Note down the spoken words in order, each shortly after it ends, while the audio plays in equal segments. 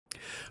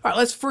All right,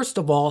 let's first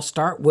of all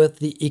start with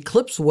the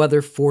eclipse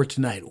weather for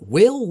tonight.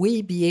 Will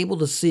we be able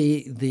to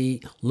see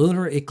the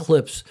lunar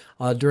eclipse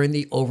during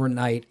the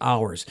overnight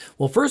hours?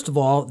 Well, first of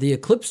all, the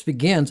eclipse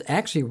begins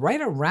actually right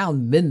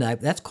around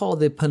midnight. That's called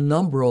the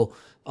penumbral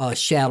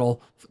shadow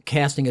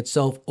casting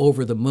itself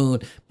over the moon,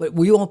 but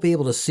we won't be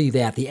able to see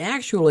that. The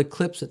actual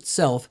eclipse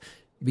itself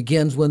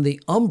begins when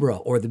the umbra,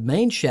 or the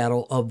main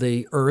shadow of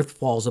the Earth,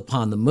 falls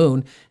upon the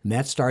moon, and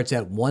that starts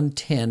at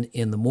 1:10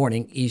 in the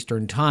morning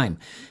Eastern time.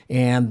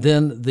 And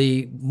then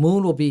the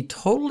moon will be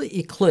totally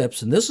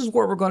eclipsed, and this is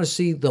where we're going to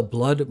see the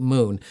blood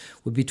moon,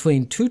 with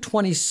between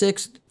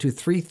 2:26 to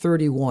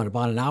 3:31,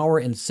 about an hour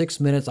and 6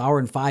 minutes, hour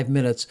and 5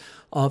 minutes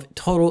of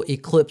total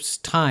eclipse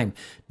time.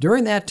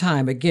 During that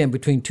time, again,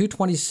 between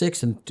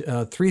 2:26 and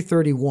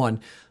 3:31,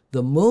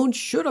 the moon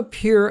should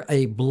appear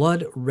a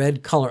blood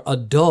red color, a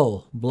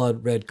dull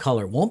blood red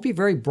color. Won't be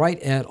very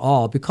bright at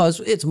all because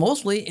it's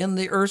mostly in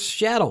the Earth's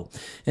shadow.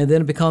 And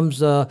then it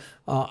becomes out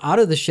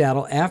of the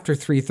shadow after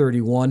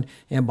 3:31,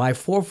 and by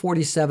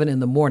 4:47 in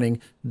the morning,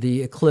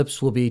 the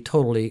eclipse will be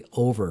totally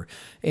over.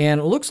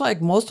 And it looks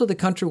like most of the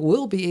country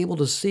will be able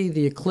to see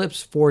the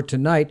eclipse for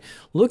tonight.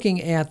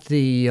 Looking at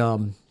the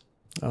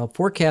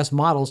forecast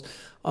models,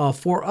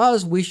 for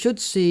us, we should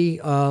see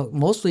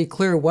mostly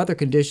clear weather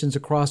conditions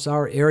across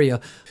our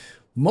area.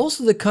 Most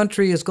of the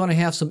country is going to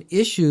have some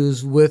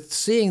issues with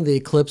seeing the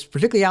eclipse,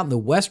 particularly out in the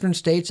western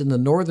states and the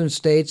northern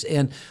states,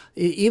 and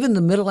even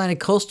the mid-Atlantic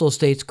coastal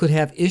states could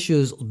have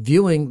issues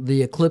viewing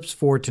the eclipse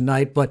for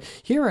tonight. But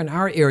here in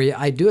our area,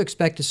 I do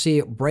expect to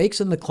see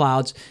breaks in the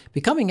clouds,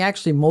 becoming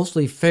actually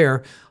mostly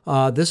fair.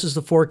 This is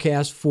the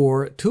forecast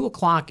for 2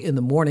 o'clock in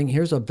the morning.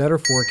 Here's a better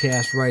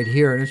forecast right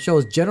here, and it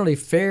shows generally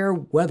fair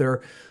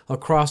weather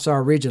across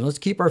our region. Let's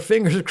keep our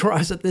fingers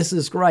crossed that this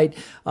is right,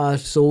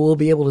 so we'll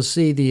be able to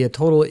see the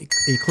total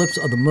eclipse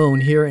of the moon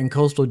here in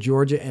coastal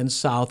Georgia and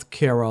South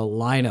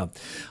Carolina.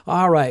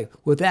 All right,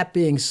 with that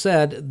being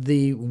said,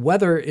 the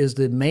weather is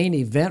the main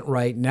event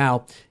right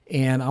now.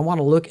 And I want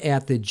to look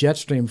at the jet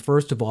stream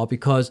first of all,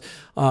 because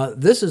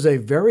this is a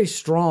very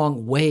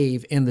strong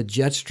wave in the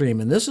jet stream.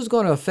 And this is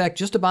going to affect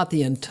just about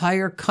the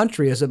entire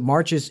country as it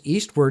marches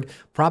eastward,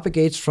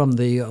 propagates from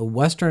the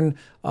western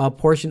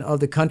portion of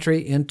the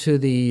country into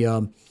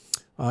the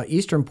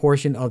eastern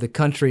portion of the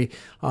country.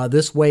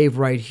 This wave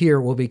right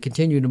here will be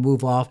continuing to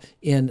move off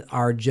in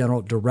our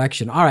general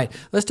direction. All right,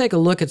 let's take a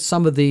look at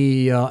some of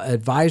the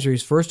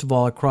advisories, first of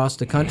all, across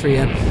the country.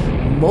 And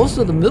most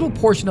of the middle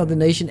portion of the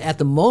nation at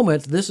the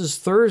moment, this is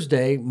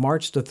Thursday,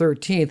 March the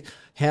 13th,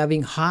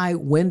 having high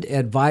wind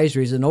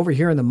advisories. And over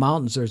here in the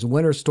mountains, there's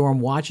winter storm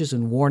watches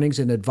and warnings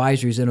and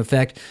advisories in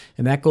effect.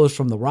 And that goes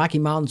from the Rocky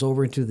Mountains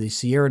over into the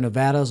Sierra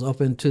Nevadas,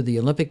 up into the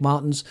Olympic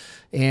Mountains,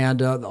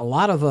 and a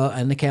lot of,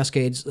 and the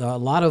Cascades, a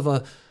lot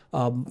of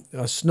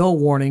snow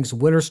warnings,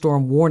 winter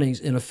storm warnings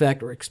in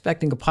effect. We're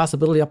expecting a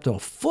possibility up to a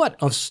foot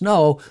of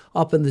snow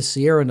up in the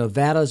Sierra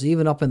Nevadas,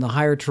 even up in the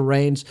higher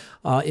terrains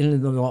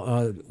in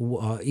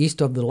the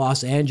east of the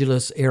Los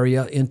Angeles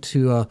area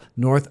into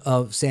north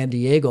of San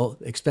Diego.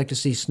 Expect to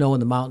see snow in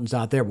the mountains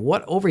out there. But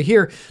what over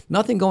here,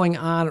 nothing going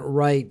on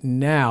right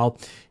now.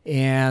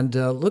 And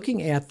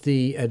looking at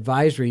the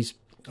advisories,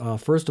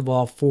 first of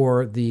all,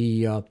 for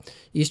the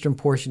eastern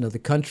portion of the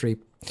country,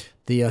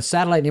 the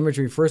satellite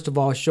imagery, first of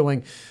all, is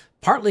showing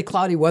partly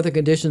cloudy weather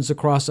conditions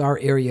across our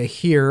area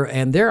here,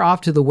 and they're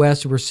off to the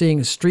west. We're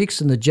seeing streaks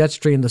in the jet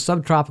stream, the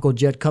subtropical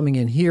jet coming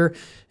in here,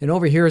 and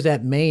over here is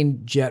that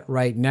main jet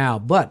right now.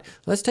 But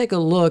let's take a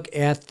look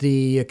at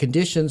the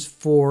conditions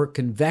for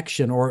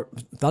convection or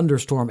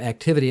thunderstorm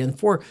activity. And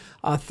for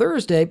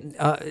Thursday,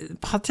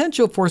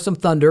 potential for some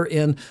thunder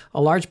in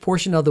a large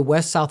portion of the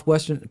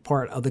west-southwestern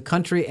part of the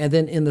country, and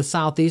then in the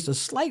southeast, a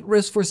slight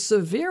risk for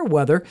severe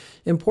weather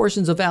in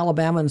portions of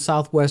Alabama and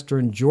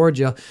southwestern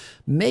Georgia.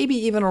 Maybe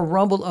even a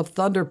rumble of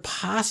thunder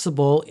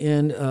possible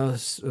in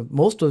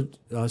most of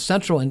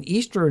central and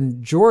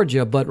eastern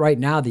Georgia, but right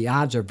now the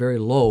odds are very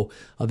low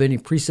of any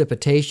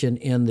precipitation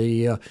in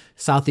the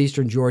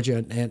southeastern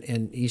Georgia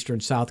and eastern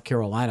South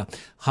Carolina.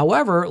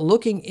 However,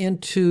 looking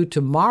into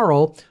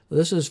tomorrow,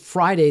 this is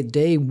Friday,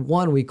 day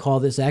one, we call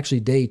this, actually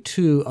day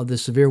two of the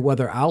severe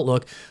weather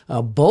outlook.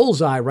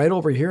 Bullseye right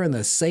over here in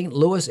the St.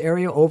 Louis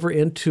area, over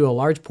into a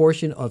large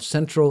portion of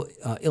central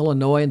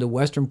Illinois and the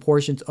western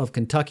portions of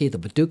Kentucky, the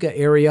Paducah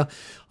area,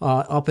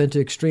 up into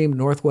extreme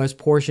northwest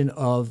portion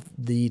of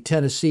the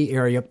Tennessee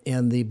area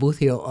and the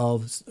Bootheel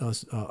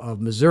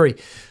of Missouri.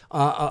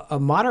 A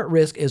moderate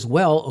risk as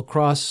well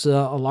across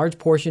a large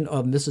portion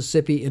of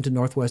Mississippi into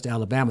northwest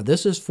Alabama.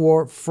 This is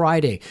for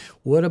Friday.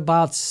 What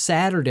about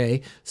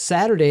Saturday?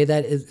 Saturday,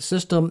 that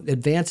system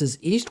advances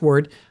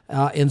eastward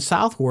and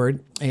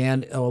southward,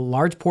 and a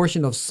large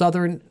portion of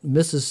southern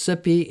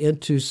Mississippi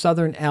into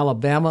southern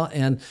Alabama,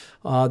 and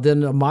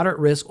then a moderate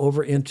risk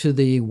over into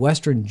the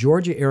western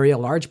Georgia area, a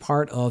large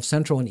part of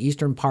central and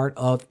eastern part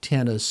of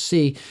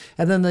Tennessee,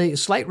 and then the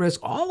slight risk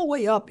all the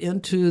way up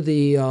into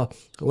the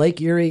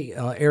Lake Erie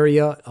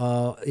area,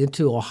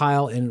 into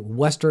Ohio and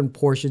western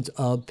portions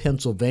of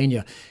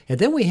Pennsylvania. And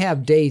then we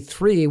have day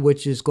 3,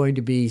 which is going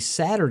to be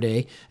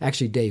Saturday,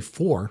 actually day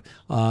 4.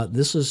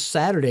 This is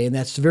Saturday, and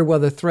that severe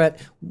weather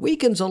threat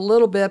weakens a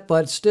little bit,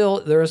 but still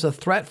there is a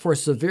threat for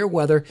severe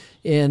weather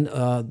in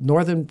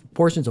northern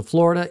portions of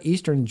Florida,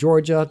 eastern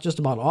Georgia, just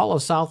about all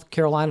of South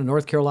Carolina,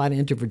 North Carolina,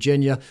 into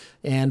Virginia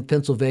and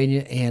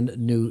Pennsylvania and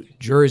New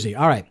Jersey.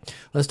 All right,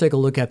 let's take a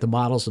look at the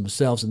models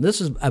themselves. And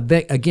this is,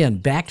 again,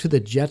 back to the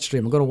jet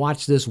stream. I'm going to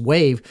watch this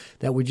wave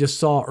that we just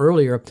saw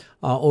earlier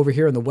over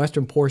here in the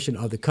western portion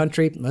of the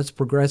country. Let's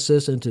progress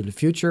this into the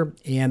future.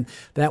 And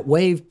that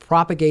wave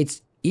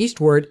propagates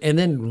eastward and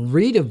then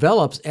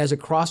redevelops as it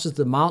crosses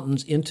the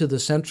mountains into the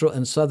central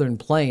and southern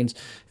plains.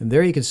 And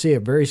there you can see a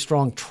very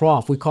strong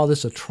trough. We call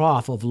this a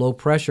trough of low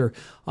pressure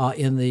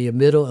in the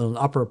middle and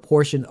upper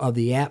portion of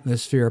the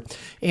atmosphere.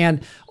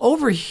 And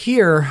over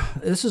here,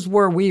 this is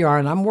where we are,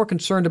 and I'm more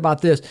concerned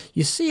about this.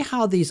 You see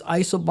how these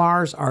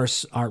isobars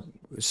are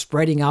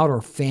spreading out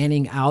or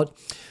fanning out?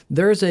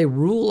 There's a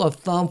rule of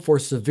thumb for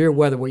severe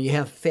weather where you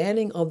have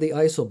fanning of the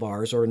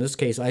isobars, or in this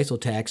case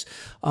isotachs.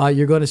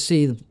 You're going to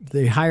see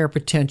the higher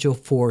potential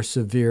for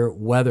severe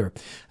weather.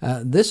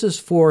 This is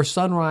for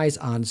sunrise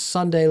on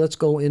Sunday. Let's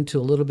go into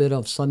a little bit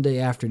of Sunday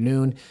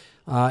afternoon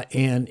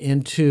and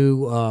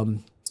into,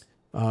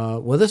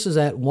 well, this is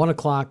at 1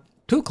 o'clock,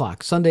 2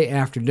 o'clock, Sunday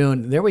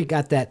afternoon. There we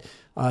got that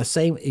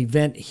same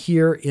event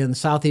here in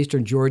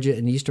southeastern Georgia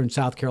and eastern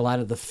South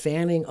Carolina, the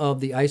fanning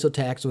of the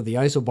isotachs or the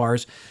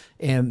isobars,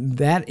 and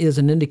that is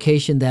an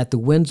indication that the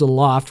winds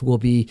aloft will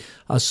be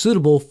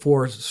suitable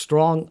for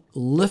strong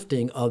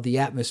lifting of the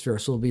atmosphere.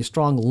 So there'll be a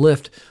strong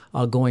lift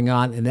going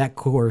on, and that, of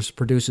course,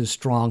 produces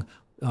strong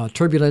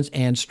turbulence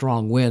and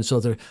strong winds. So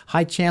there's a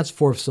high chance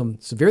for some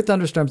severe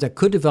thunderstorms that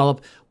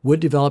would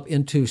develop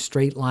into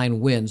straight line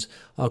winds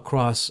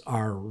across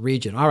our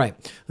region. All right,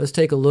 let's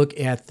take a look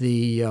at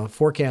the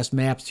forecast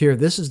maps here.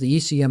 This is the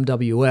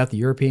ECMWF, the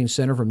European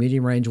Center for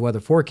Medium Range Weather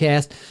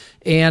Forecast,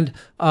 and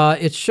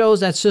it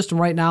shows that system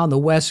right now in the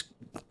west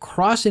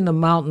crossing the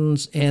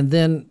mountains, and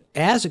then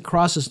as it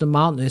crosses the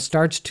mountain, it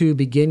starts to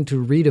begin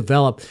to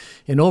redevelop.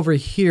 And over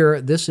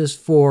here, this is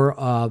for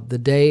the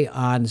day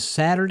on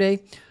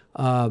Saturday,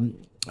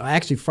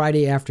 actually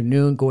Friday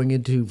afternoon going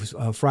into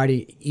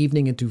Friday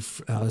evening into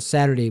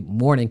Saturday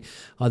morning.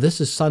 This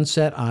is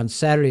sunset on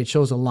Saturday. It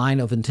shows a line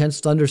of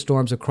intense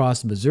thunderstorms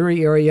across the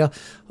Missouri area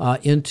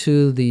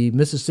into the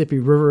Mississippi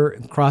River,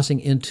 crossing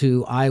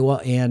into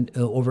Iowa and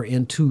over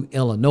into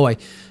Illinois.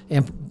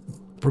 And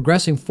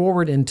progressing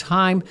forward in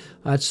time,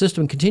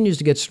 system continues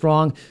to get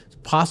strong.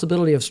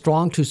 Possibility of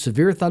strong to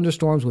severe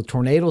thunderstorms with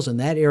tornadoes in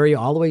that area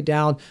all the way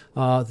down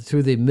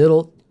through the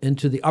middle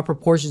into the upper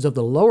portions of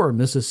the lower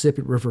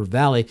Mississippi River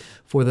Valley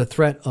for the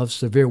threat of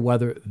severe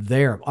weather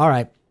there. All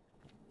right,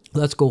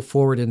 let's go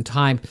forward in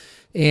time.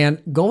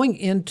 And going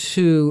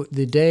into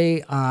the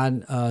day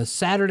on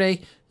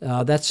Saturday,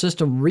 that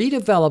system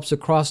redevelops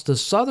across the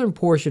southern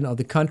portion of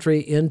the country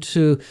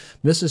into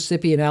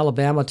Mississippi and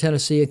Alabama,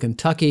 Tennessee, and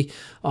Kentucky.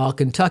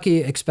 Kentucky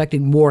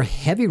expecting more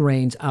heavy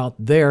rains out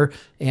there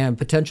and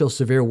potential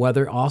severe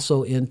weather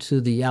also into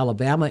the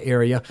Alabama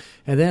area.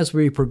 And then as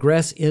we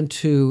progress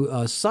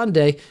into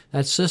Sunday,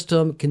 that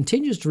system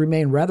continues to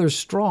remain rather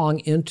strong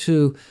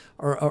into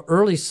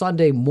early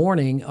Sunday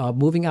morning,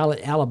 moving out of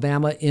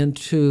Alabama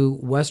into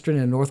western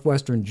and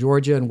northwestern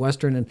Georgia and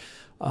western and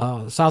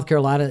South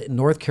Carolina,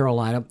 North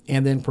Carolina,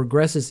 and then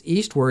progresses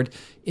eastward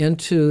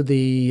into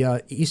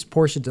the east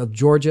portions of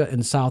Georgia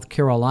and South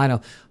Carolina.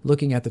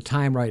 Looking at the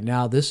time right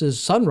now, this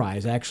is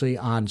sunrise actually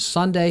on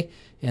Sunday,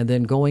 and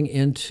then going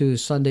into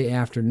Sunday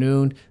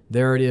afternoon.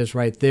 There it is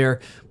right there,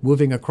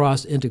 moving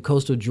across into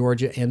coastal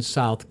Georgia and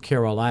South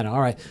Carolina.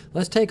 All right,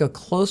 let's take a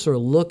closer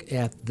look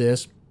at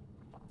this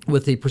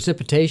with the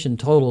precipitation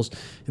totals.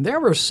 And there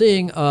we're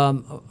seeing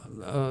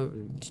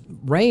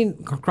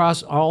rain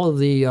across all of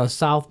the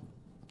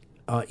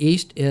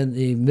east in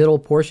the middle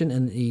portion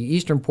and the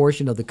eastern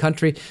portion of the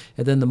country,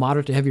 and then the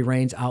moderate to heavy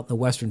rains out in the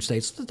western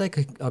states. Let's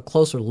take a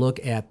closer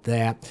look at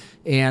that.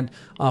 And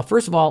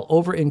first of all,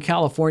 over in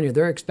California,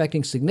 they're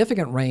expecting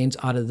significant rains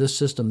out of this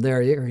system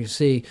there. You can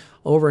see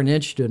over an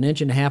inch to an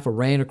inch and a half of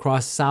rain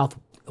across south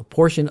a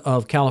portion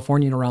of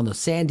California and around the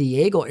San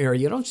Diego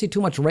area. You don't see too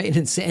much rain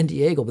in San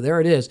Diego, but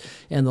there it is.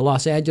 And the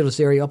Los Angeles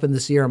area up in the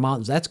Sierra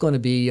Mountains, that's going to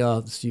be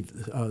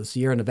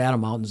Sierra Nevada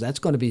Mountains, that's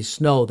going to be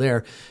snow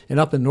there. And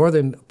up in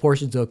northern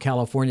portions of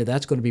California,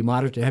 that's going to be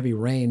moderate to heavy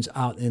rains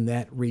out in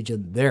that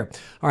region there.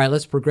 All right,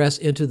 let's progress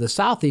into the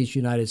southeast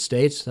United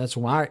States. That's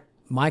why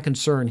my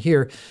concern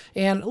here.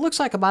 And it looks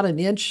like about an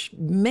inch,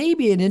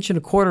 maybe 1.25 inches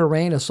of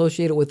rain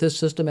associated with this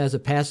system as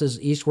it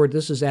passes eastward.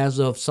 This is as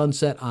of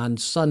sunset on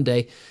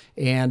Sunday.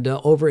 And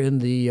over in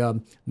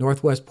the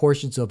northwest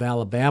portions of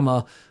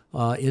Alabama,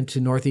 into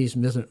northeast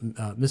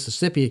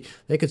Mississippi,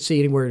 they could see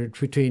anywhere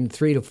between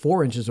 3 to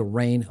 4 inches of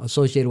rain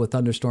associated with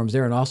thunderstorms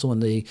there, and also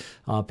in the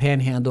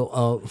panhandle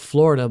of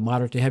Florida,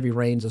 moderate to heavy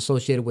rains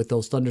associated with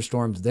those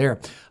thunderstorms there.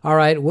 All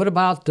right, what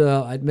about,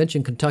 I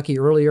mentioned Kentucky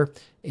earlier,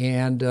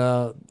 and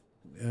there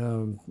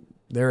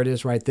it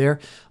is right there.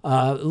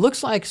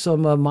 Looks like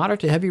some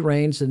moderate to heavy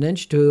rains, 1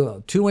 inch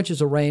to 2 inches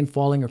of rain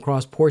falling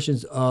across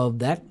portions of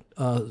that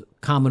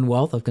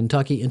Commonwealth of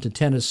Kentucky into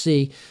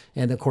Tennessee,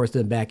 and of course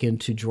then back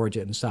into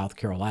Georgia and South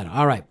Carolina.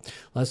 All right,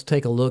 let's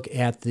take a look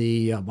at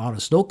the amount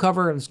of snow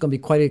cover. It's going to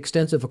be quite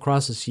extensive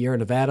across the Sierra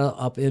Nevada,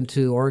 up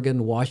into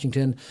Oregon,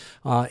 Washington,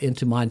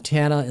 into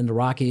Montana, in the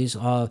Rockies.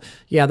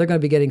 Yeah, they're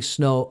going to be getting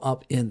snow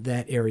up in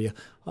that area.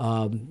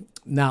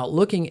 Now,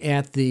 looking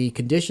at the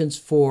conditions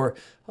for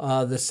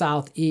the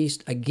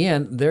southeast,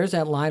 again, there's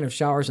that line of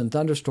showers and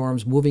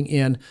thunderstorms moving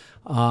in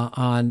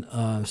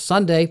on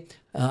Sunday.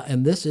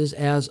 And this is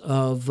as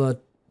of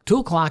 2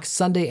 o'clock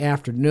Sunday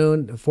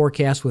afternoon. The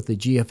forecast with the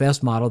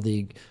GFS model,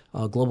 the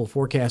Global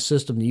Forecast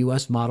System, the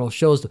U.S. model,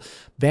 shows the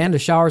band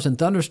of showers and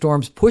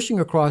thunderstorms pushing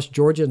across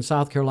Georgia and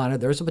South Carolina.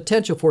 There's a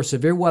potential for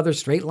severe weather,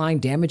 straight-line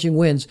damaging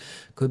winds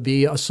could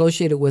be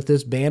associated with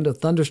this band of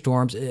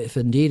thunderstorms if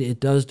indeed it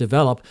does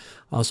develop.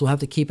 So we'll have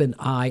to keep an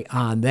eye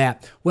on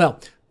that. Well,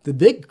 the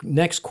big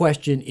next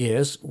question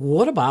is,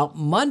 what about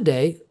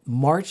Monday,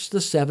 March the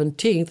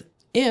 17th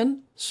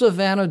in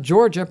Savannah,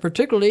 Georgia,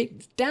 particularly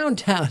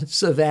downtown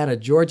Savannah,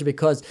 Georgia,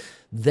 because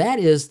that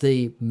is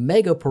the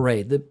mega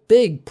parade, the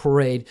big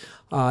parade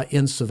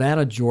in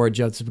Savannah,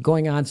 Georgia. It's been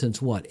going on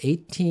since,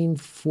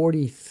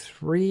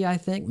 1843, I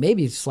think?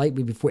 Maybe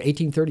slightly before,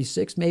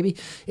 1836, maybe?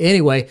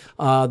 Anyway,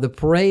 the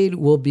parade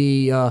will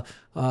be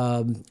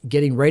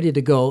getting ready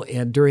to go,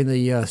 and during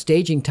the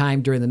staging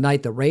time during the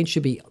night, the rain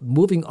should be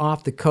moving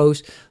off the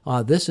coast.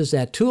 This is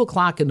at 2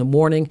 o'clock in the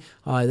morning.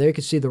 There you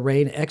can see the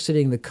rain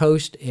exiting the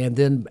coast, and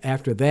then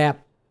after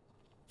that,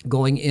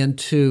 going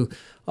into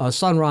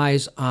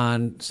sunrise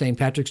on St.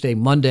 Patrick's Day,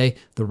 Monday.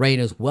 The rain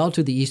is well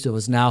to the east of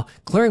us now.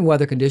 Clearing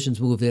weather conditions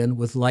move in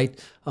with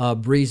light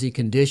breezy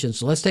conditions.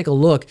 So let's take a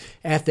look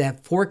at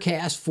that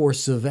forecast for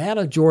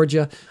Savannah,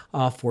 Georgia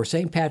for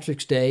St.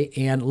 Patrick's Day.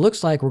 And it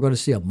looks like we're going to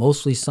see a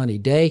mostly sunny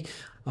day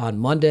on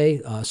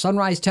Monday.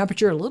 Sunrise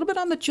temperature a little bit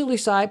on the chilly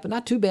side, but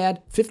not too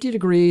bad. 50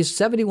 degrees,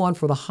 71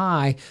 for the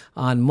high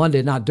on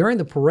Monday. Now, during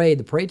the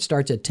parade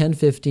starts at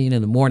 10:15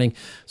 in the morning.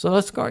 So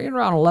let's go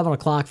around 11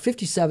 o'clock,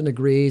 57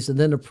 degrees, and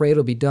then the parade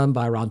will be done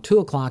by around 2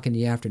 o'clock in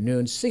the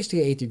afternoon,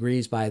 68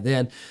 degrees by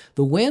then.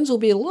 The winds will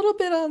be a little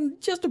bit on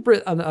just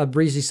on a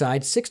breezy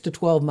side, 6 to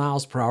 12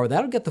 miles per hour.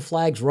 That'll get the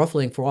flags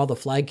ruffling for all the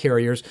flag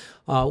carriers,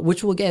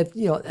 which will get,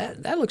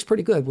 that looks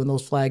pretty good when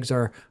those flags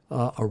are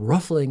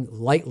ruffling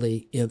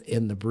lightly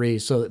in the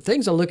breeze. So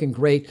things are looking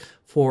great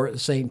for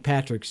St.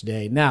 Patrick's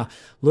Day. Now,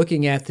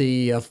 looking at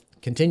the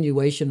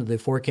continuation of the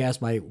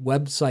forecast, my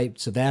website,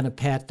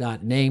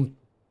 savannahpat.name,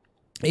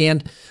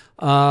 and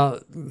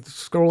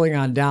scrolling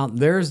on down,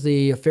 there's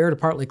the fair to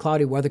partly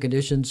cloudy weather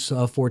conditions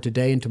for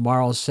today and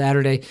tomorrow,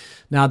 Saturday.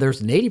 Now,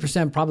 there's an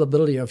 80%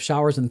 probability of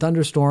showers and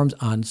thunderstorms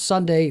on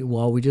Sunday.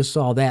 Well, we just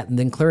saw that. And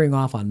then clearing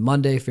off on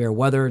Monday, fair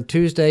weather. And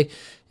Tuesday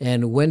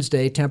and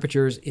Wednesday,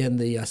 temperatures in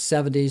the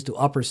 70s to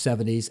upper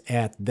 70s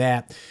at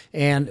that.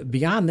 And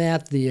beyond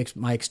that,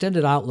 my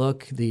extended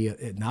outlook,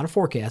 not a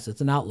forecast,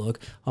 it's an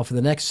outlook, for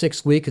the next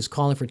 6 weeks is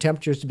calling for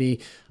temperatures to be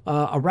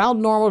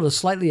around normal to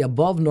slightly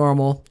above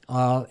normal.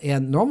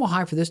 And normal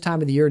high for this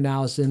time of the year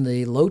now is in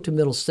the low to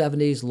middle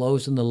 70s,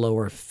 lows in the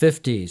lower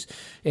 50s.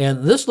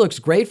 And this looks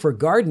great for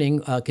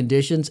gardening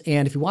conditions.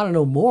 And if you want to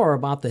know more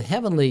about the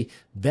heavenly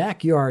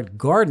backyard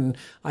garden,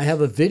 I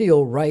have a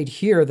video right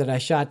here that I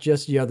shot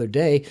just the other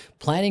day,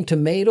 planting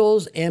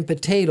tomatoes and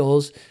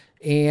potatoes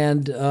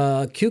and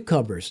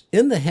cucumbers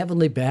in the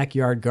heavenly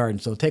backyard garden.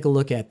 So take a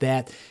look at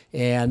that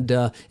and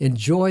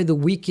enjoy the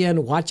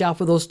weekend. Watch out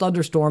for those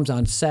thunderstorms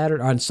on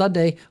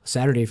Sunday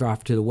if you're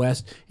off to the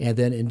west, and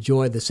then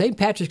enjoy the St.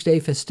 Patrick's Day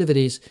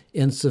festivities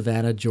in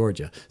Savannah,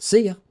 Georgia.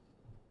 See ya.